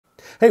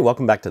Hey,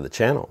 welcome back to the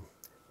channel.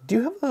 Do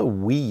you have a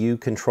Wii U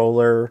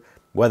controller,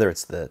 whether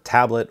it's the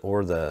tablet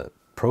or the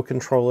Pro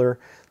controller,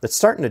 that's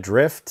starting to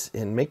drift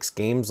and makes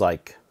games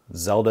like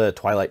Zelda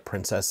Twilight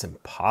Princess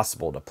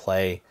impossible to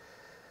play?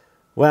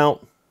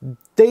 Well,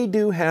 they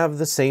do have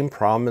the same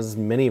problem as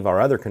many of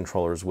our other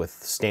controllers with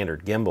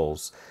standard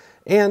gimbals.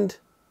 And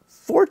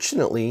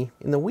fortunately,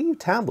 in the Wii U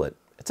tablet,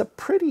 it's a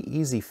pretty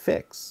easy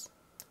fix.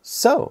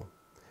 So,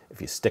 if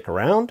you stick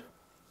around,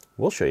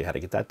 we'll show you how to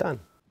get that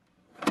done.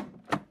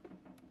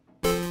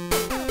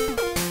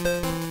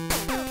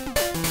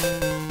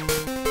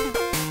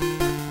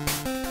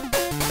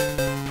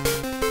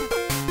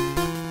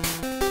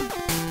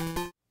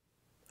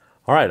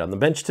 All right, on the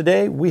bench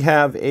today, we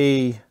have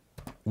a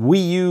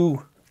Wii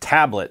U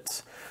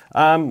tablet.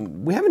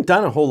 We haven't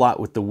done a whole lot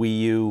with the Wii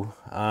U,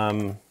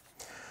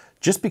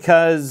 just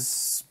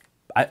because,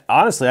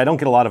 honestly, I don't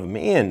get a lot of them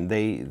in.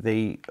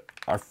 They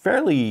are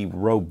fairly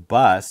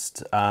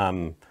robust.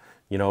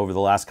 You know, over the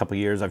last couple of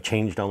years, I've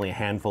changed only a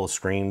handful of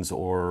screens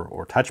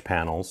or touch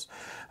panels.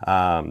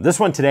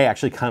 This one today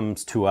actually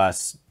comes to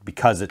us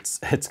because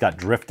it's got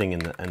drifting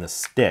in the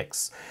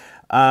sticks.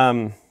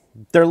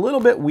 They're a little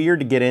bit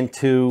weird to get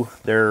into.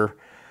 They're,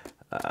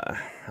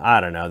 I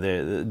don't know,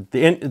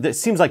 it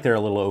seems like they're a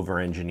little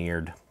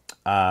over-engineered.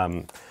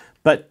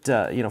 But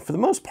you know, for the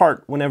most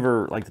part,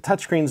 whenever like the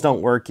touchscreens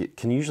don't work, it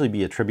can usually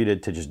be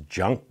attributed to just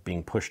junk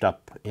being pushed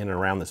up in and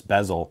around this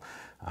bezel.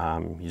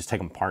 You just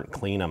take them apart and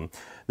clean them.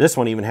 This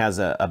one even has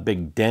a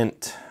big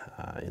dent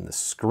in the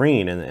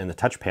screen, and the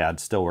touchpad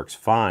still works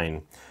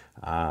fine.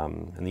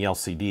 And the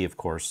LCD, of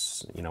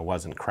course, you know,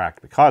 wasn't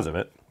cracked because of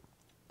it.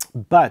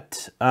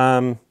 But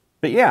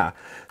yeah,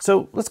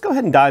 so let's go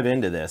ahead and dive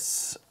into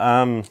this.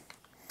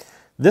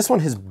 This one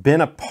has been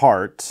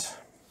apart.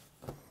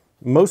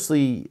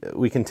 Mostly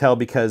we can tell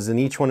because in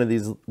each one of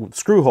these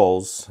screw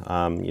holes,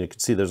 you can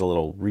see there's a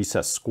little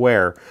recessed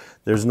square.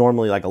 There's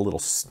normally like a little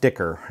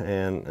sticker,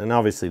 and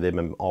obviously they've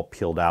been all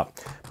peeled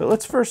out. But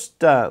let's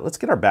first, let's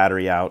get our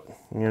battery out,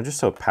 you know, just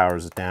so it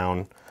powers it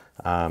down.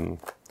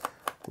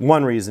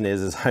 One reason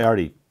is I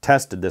already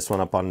tested this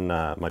one up on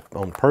my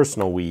own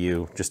personal Wii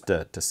U just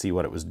to see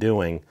what it was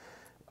doing.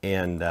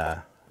 And you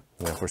know,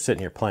 if we're sitting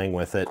here playing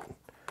with it,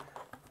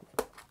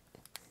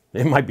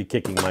 it might be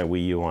kicking my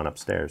Wii U on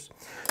upstairs.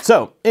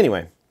 So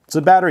anyway, so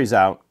the battery's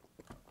out.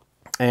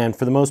 And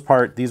for the most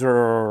part, these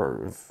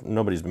are, if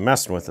nobody's been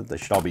messing with it, they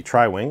should all be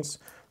tri-wings.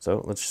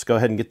 So let's just go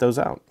ahead and get those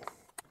out.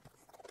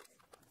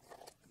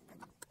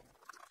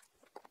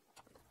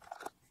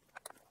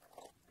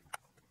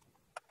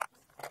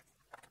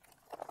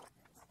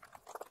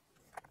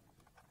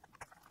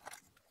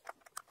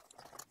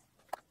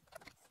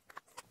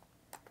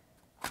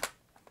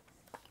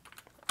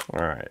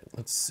 All right,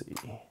 let's see.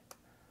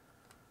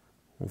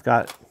 We've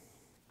got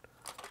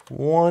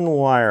one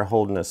wire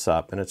holding this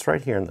up, and it's right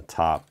here in the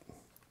top.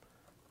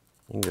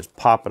 You can just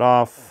pop it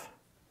off,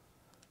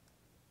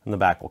 and the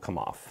back will come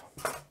off.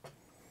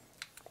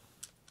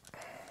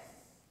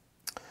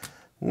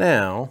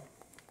 Now,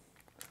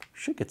 we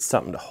should get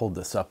something to hold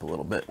this up a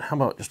little bit. How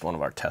about just one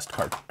of our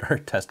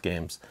test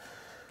games?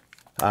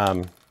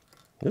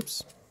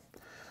 Oops.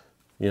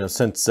 You know,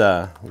 since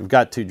we've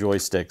got two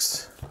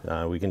joysticks,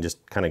 we can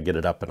just kind of get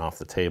it up and off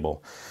the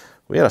table.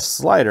 We had a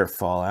slider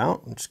fall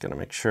out. I'm just going to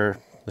make sure.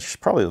 This is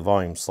probably the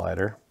volume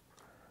slider.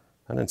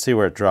 I didn't see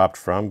where it dropped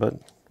from, but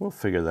we'll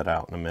figure that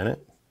out in a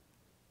minute.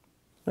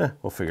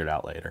 We'll figure it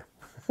out later.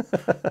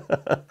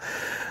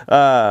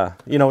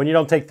 You know, when you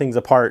don't take things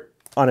apart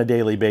on a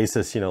daily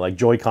basis, you know, like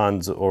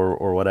Joy-Cons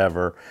or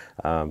whatever,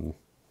 you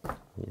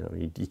know,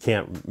 you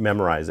can't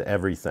memorize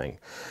everything.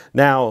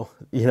 Now,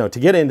 you know, to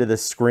get into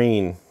this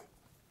screen,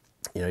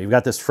 you know, you've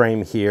got this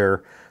frame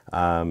here,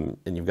 and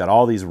you've got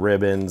all these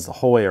ribbons the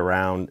whole way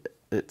around.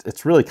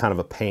 It's really kind of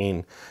a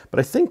pain, but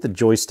I think the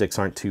joysticks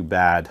aren't too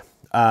bad.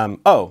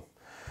 Oh,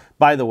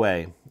 by the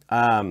way,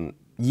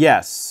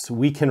 yes,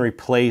 we can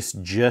replace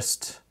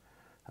just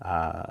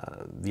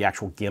the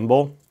actual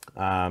gimbal.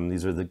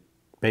 These are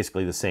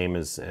basically the same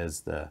as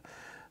the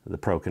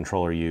Pro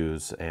controller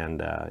use, and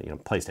you know,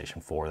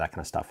 PlayStation 4, that kind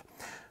of stuff.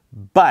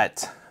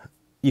 But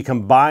you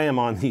can buy them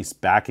on these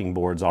backing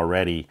boards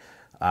already.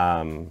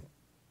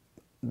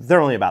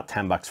 They're only about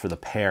 10 bucks for the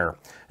pair.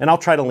 And I'll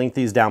try to link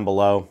these down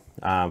below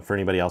for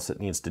anybody else that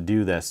needs to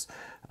do this.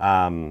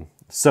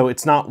 So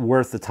it's not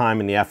worth the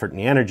time and the effort and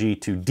the energy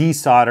to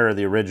desolder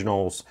the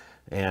originals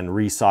and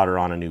resolder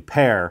on a new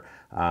pair,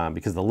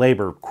 because the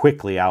labor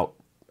quickly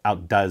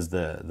outdoes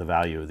the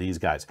value of these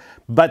guys.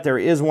 But there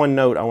is one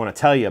note I want to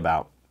tell you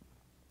about.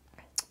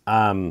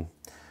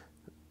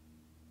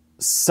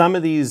 Some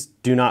of these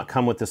do not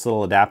come with this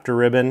little adapter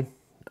ribbon.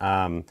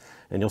 And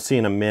you'll see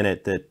in a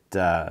minute that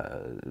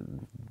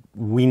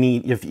we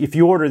need, if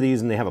you order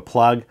these and they have a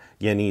plug,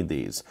 you need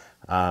these.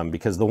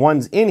 Because the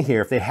ones in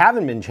here, if they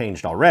haven't been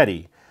changed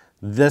already,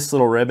 this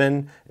little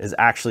ribbon is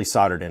actually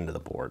soldered into the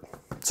board.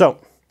 So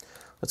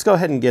let's go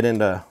ahead and get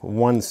into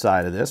one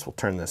side of this. We'll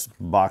turn this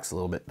box a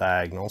little bit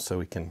diagonal so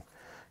we can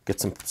get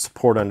some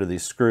support under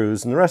these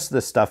screws. And the rest of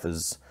this stuff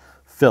is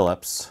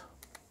Phillips.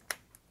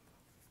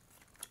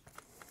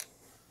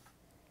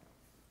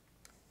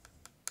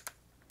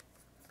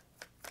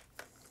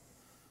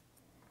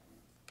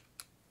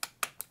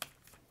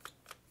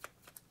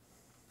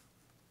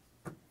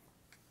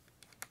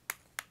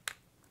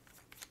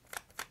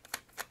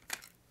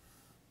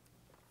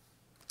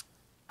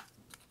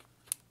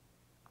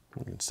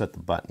 You can set the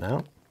button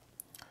out.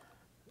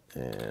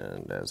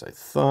 And as I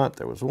thought,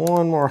 there was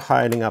one more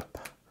hiding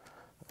up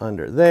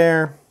under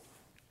there.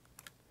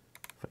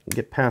 If I can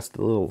get past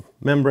the little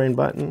membrane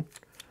button.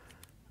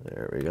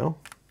 There we go.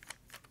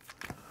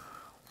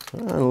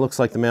 And it looks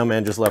like the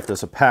mailman just left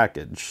us a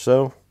package.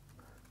 So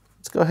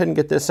let's go ahead and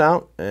get this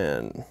out,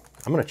 and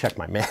I'm going to check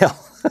my mail.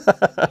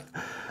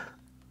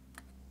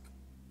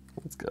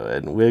 Let's go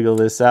ahead and wiggle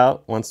this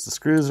out. Once the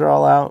screws are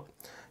all out,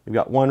 you've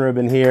got one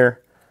ribbon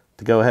here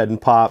to go ahead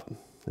and pop.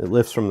 It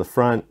lifts from the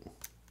front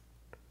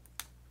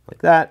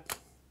like that,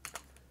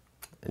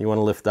 and you want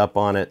to lift up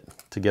on it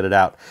to get it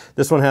out.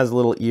 This one has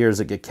little ears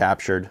that get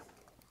captured,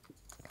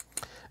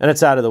 and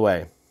it's out of the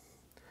way.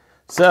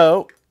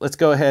 So let's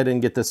go ahead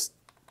and get this,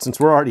 since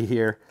we're already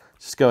here,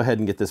 just go ahead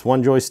and get this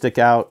one joystick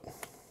out.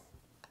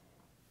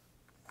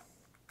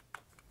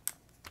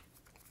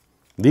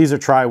 These are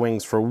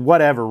tri-wings for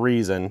whatever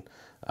reason.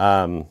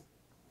 You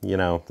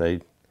know,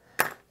 they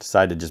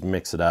decide to just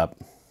mix it up.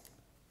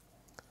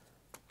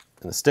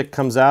 And the stick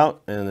comes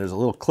out, and there's a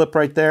little clip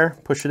right there.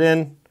 Push it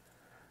in,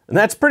 and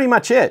that's pretty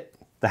much it.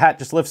 The hat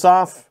just lifts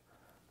off,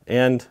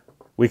 and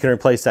we can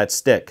replace that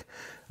stick.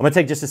 I'm gonna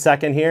take just a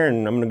second here,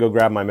 and I'm gonna go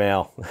grab my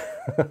mail.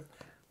 All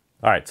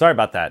right, sorry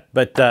about that,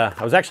 but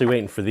I was actually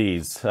waiting for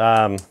these.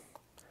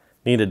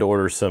 Needed to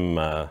order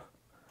some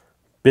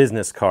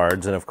business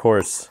cards, and of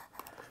course,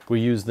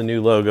 we used the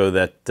new logo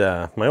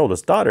that my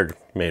oldest daughter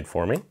made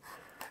for me.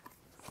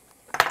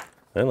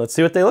 And let's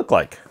see what they look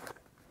like.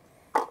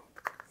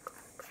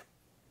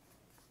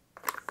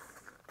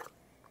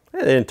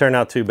 They didn't turn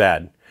out too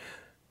bad.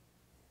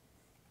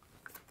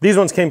 These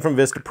ones came from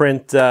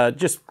Vistaprint,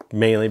 just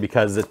mainly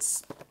because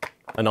it's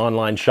an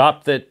online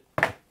shop that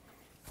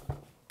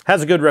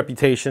has a good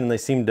reputation. They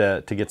seem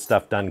to get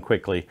stuff done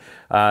quickly.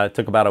 It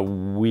took about a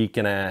week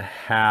and a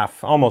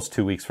half, almost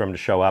 2 weeks for them to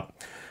show up.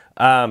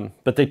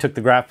 But they took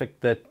the graphic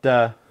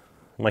that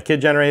my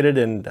kid generated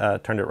and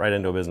turned it right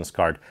into a business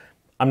card.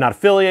 I'm not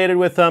affiliated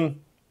with them.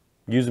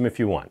 Use them if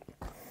you want.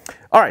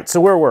 All right, so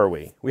where were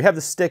we? We have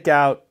the stick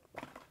out.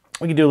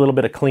 We can do a little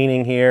bit of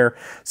cleaning here.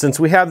 Since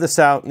we have this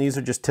out, and these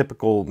are just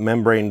typical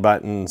membrane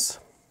buttons,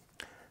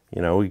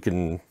 you know, we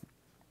can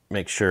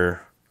make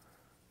sure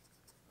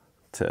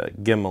to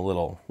give them a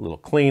little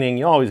cleaning.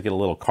 You always get a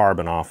little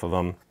carbon off of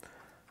them.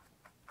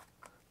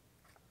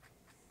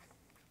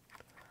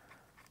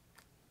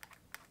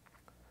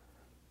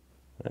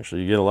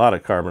 Actually, you get a lot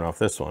of carbon off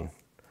this one.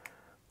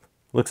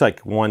 Looks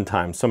like one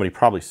time somebody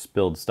probably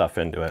spilled stuff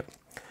into it.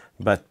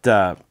 But,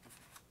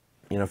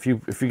 you know, if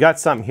you got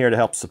something here to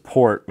help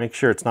support, make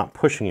sure it's not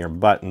pushing your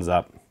buttons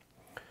up.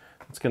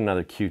 Let's get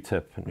another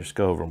Q-tip and just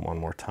go over them one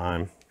more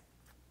time.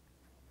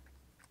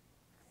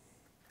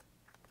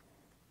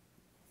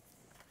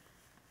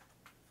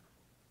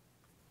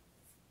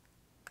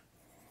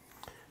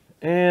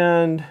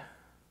 And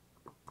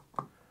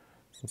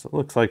since it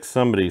looks like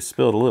somebody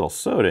spilled a little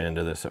soda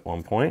into this at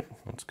one point,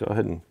 let's go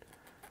ahead and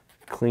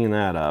clean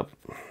that up.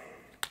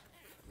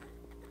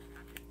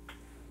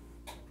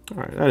 All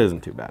right, that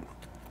isn't too bad.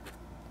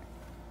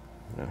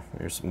 Yeah,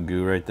 there's some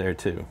goo right there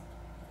too.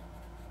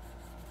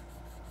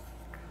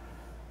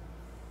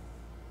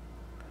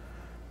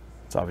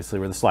 It's obviously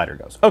where the slider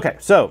goes. Okay,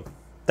 so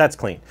that's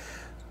clean.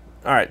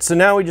 All right, so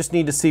now we just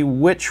need to see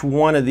which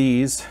one of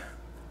these.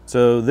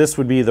 So this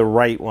would be the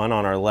right one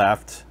on our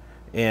left,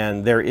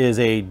 and there is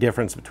a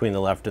difference between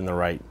the left and the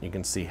right. You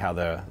can see how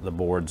the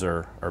boards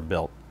are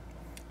built.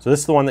 So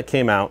this is the one that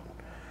came out,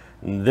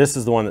 and this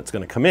is the one that's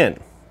going to come in.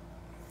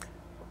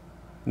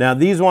 Now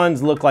these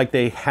ones look like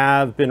they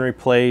have been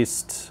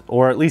replaced,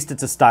 or at least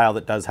it's a style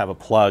that does have a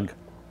plug.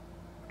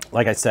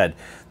 Like I said,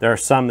 there are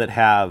some that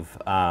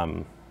have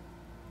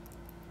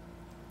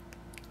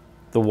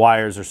the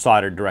wires are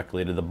soldered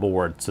directly to the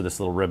board, so this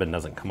little ribbon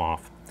doesn't come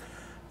off.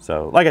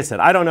 So like I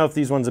said, I don't know if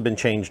these ones have been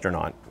changed or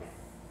not.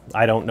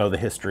 I don't know the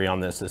history on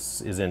this.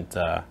 This isn't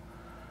you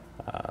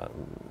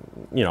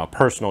know, a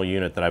personal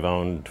unit that I've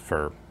owned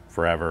for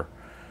forever.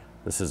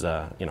 This is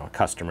a, you know, a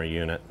customer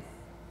unit.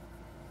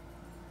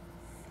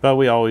 But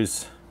we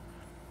always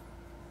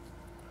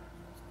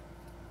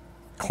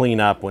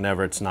clean up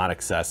whenever it's not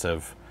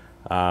excessive.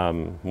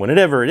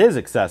 Whenever it is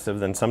excessive,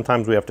 then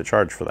sometimes we have to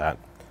charge for that.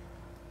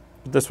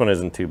 But this one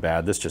isn't too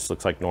bad. This just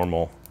looks like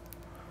normal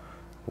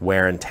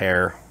wear and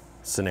tear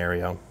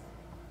scenario.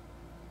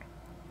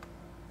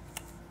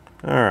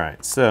 All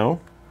right, so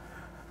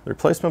the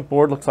replacement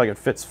board looks like it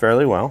fits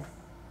fairly well.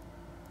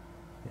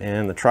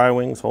 And the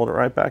tri-wings hold it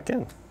right back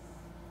in.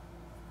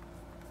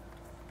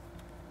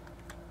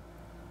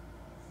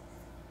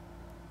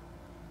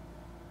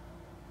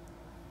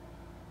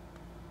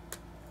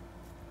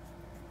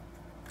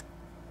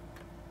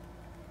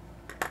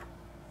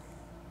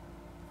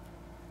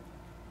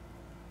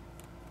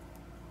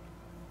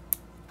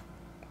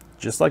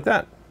 Just like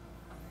that.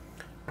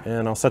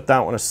 And I'll set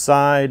that one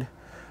aside.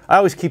 I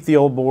always keep the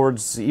old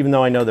boards, even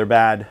though I know they're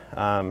bad, you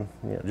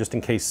know, just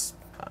in case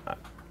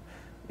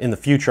in the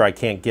future I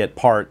can't get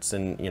parts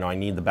and, you know, I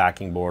need the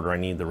backing board or I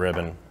need the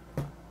ribbon.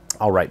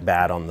 I'll write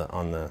bad on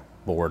the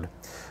board.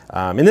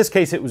 In this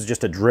case, it was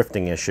just a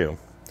drifting issue.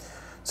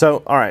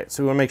 So, all right,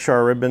 so we want to make sure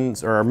our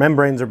ribbons or our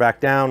membranes are back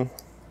down,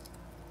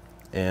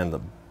 and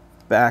the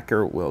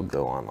backer will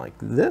go on like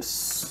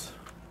this.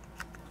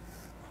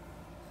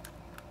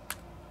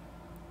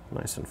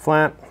 Nice and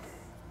flat.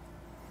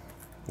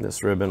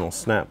 This ribbon will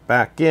snap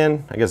back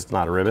in. I guess it's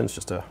not a ribbon, it's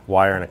just a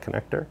wire and a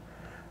connector.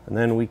 And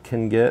then we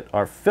can get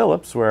our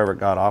Phillips wherever it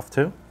got off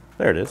to.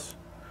 There it is.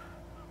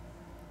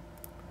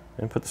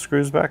 And put the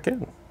screws back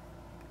in.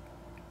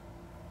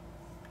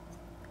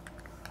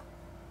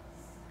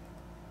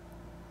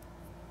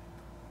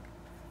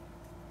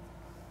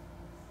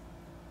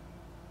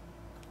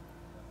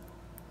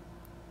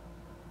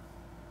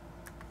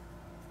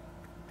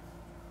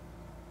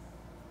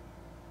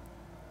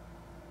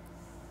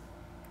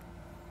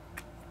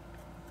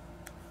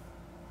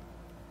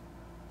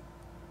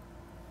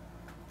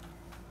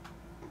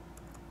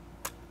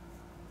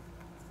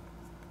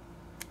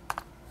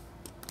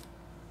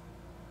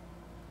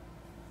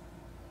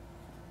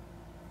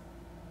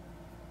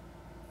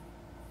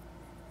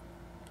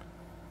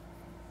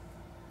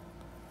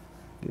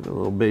 Give it a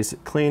little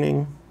basic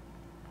cleaning.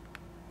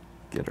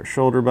 Get our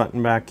shoulder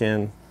button back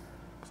in.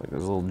 Looks like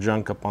there's a little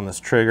junk up on this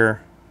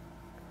trigger.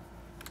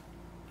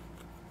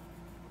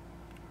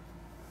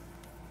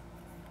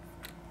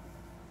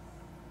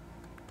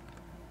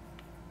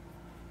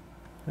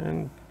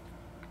 And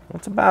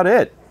that's about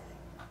it.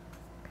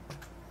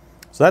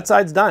 So that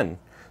side's done.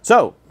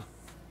 So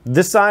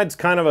this side's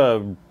kind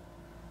of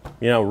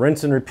a,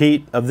 rinse and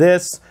repeat of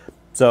this.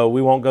 So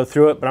we won't go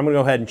through it, but I'm gonna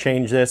go ahead and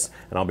change this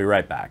and I'll be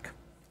right back.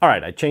 All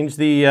right, I changed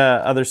the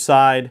other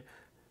side.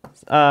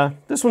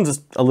 This one's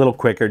just a little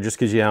quicker just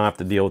because you don't have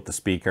to deal with the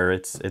speaker.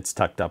 It's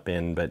tucked up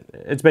in, but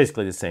it's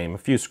basically the same. A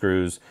few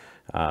screws,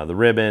 the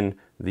ribbon,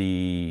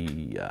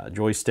 the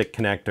joystick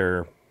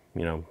connector,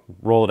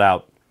 roll it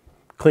out,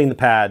 clean the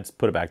pads,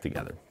 put it back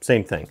together.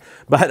 Same thing.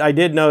 But I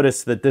did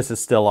notice that this is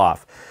still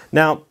off.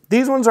 Now,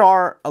 these ones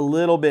are a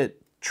little bit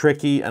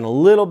tricky and a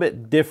little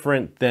bit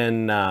different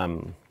than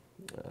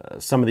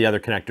some of the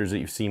other connectors that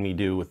you've seen me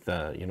do with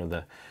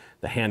the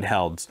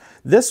handhelds.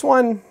 This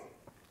one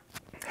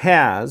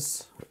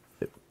has,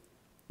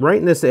 right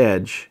in this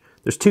edge,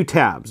 there's two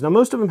tabs. Now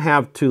most of them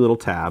have two little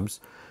tabs,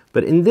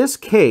 but in this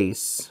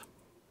case,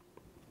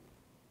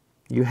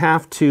 you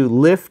have to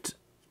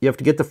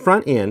get the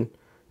front in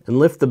and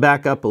lift the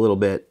back up a little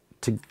bit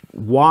to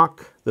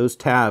walk those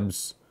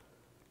tabs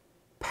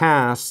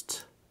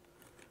past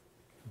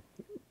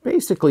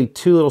basically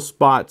two little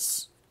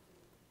spots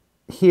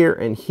here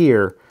and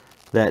here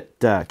that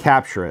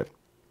capture it.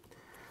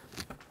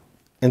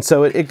 And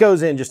so it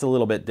goes in just a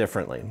little bit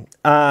differently.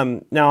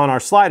 Now on our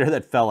slider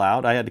that fell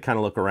out, I had to kind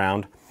of look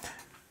around.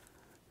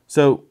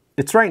 So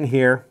it's right in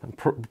here. I'm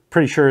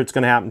pretty sure it's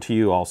going to happen to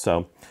you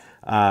also.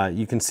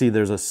 You can see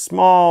there's a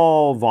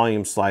small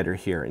volume slider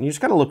here, and you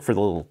just got to look for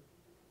the little,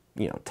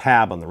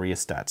 tab on the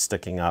rheostat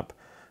sticking up.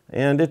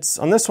 And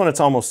on this one, it's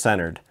almost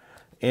centered.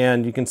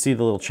 And you can see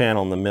the little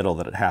channel in the middle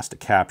that it has to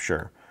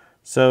capture.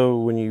 So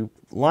when you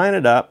line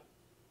it up,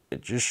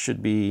 it just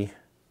should be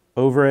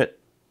over it,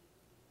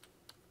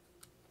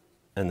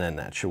 and then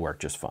that should work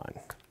just fine.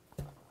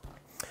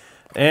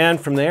 And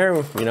from there,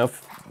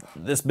 if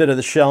this bit of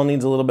the shell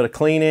needs a little bit of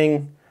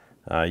cleaning,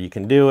 you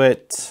can do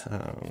it.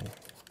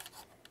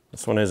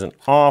 This one isn't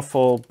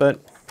awful, but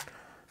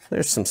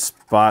there's some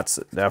spots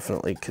that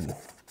definitely could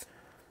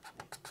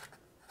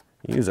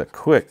use a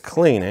quick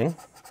cleaning.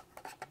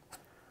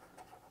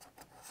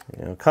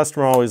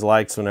 Customer always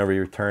likes whenever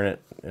you return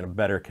it in a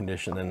better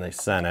condition than they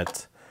sent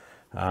it.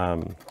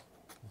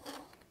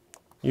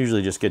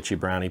 Usually just gets you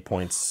brownie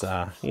points,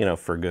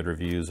 for good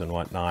reviews and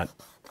whatnot.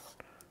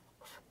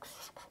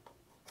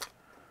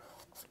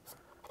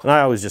 And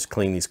I always just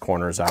clean these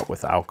corners out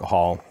with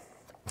alcohol.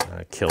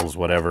 Kills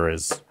whatever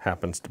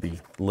happens to be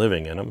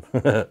living in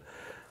them.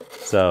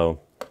 So,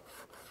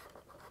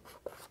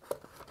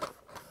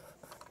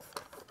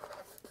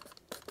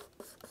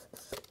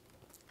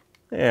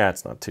 yeah,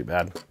 it's not too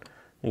bad.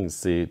 You can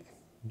see,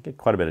 get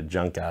quite a bit of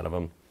junk out of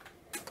them.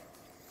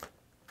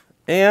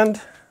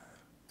 And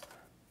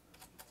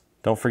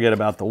don't forget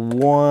about the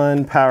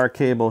one power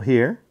cable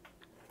here.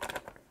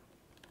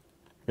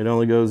 It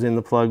only goes in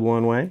the plug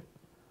one way.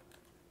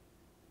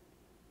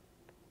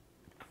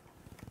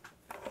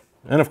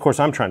 And of course,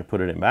 I'm trying to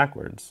put it in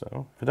backwards.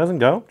 So if it doesn't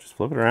go, just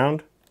flip it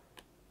around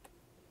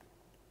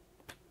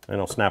and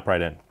it'll snap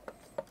right in.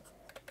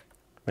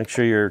 Make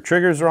sure your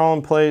triggers are all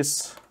in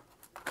place.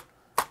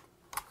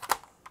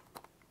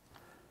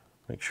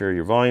 Make sure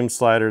your volume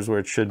slider's where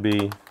it should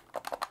be.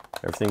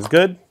 Everything's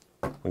good.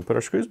 We can put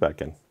our screws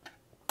back in.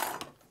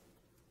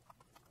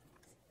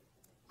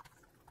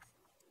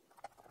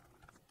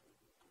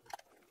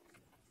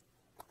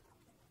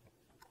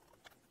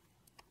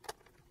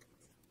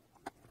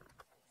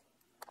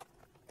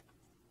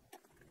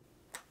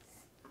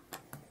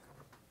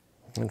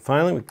 And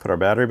finally, we put our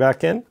battery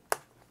back in.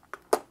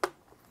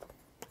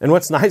 And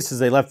what's nice is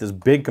they left this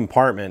big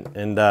compartment,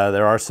 and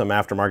there are some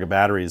aftermarket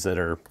batteries that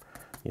are,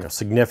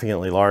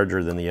 significantly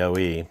larger than the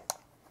OE.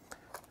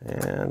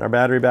 And our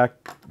battery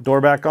door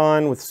back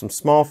on with some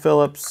small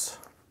Phillips.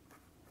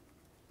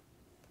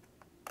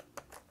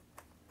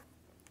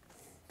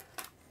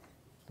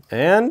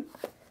 And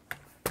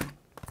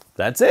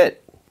that's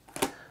it.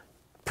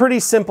 Pretty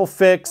simple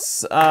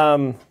fix.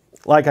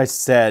 Like I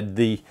said,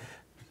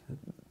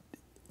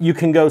 you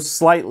can go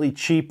slightly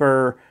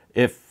cheaper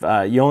if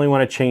you only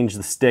want to change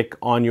the stick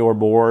on your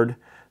board,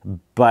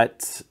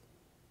 but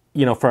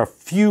you know, for a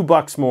few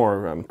bucks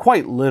more,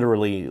 quite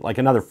literally like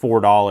another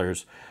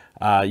 $4,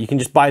 you can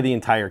just buy the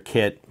entire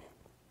kit,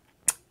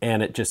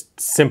 and it just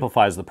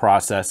simplifies the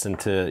process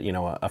into, you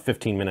know, a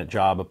 15-minute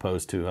job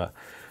opposed to a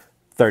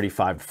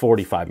 35 to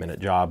 45-minute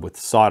job with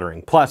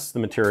soldering, plus the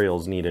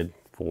materials needed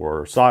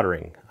for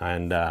soldering.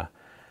 And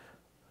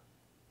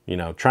you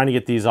know, trying to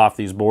get these off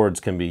these boards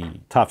can be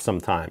tough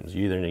sometimes.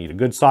 You either need a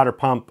good solder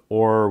pump,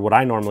 or what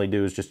I normally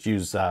do is just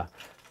use the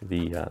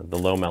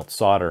low melt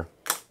solder.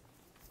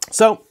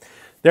 So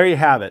there you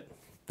have it.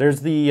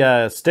 There's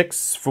the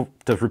sticks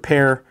to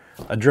repair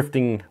a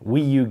drifting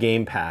Wii U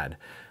gamepad.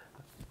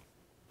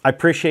 I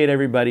appreciate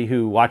everybody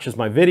who watches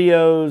my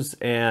videos,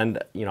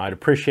 and you know, I'd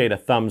appreciate a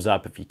thumbs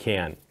up if you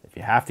can. If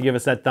you have to give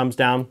us that thumbs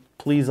down,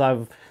 please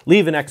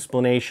leave an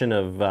explanation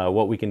of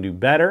what we can do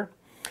better.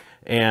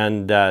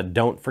 And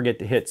don't forget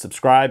to hit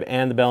subscribe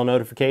and the bell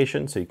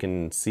notification so you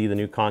can see the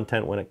new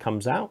content when it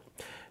comes out.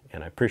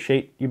 And I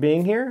appreciate you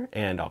being here,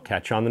 and I'll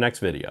catch you on the next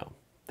video.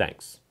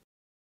 Thanks.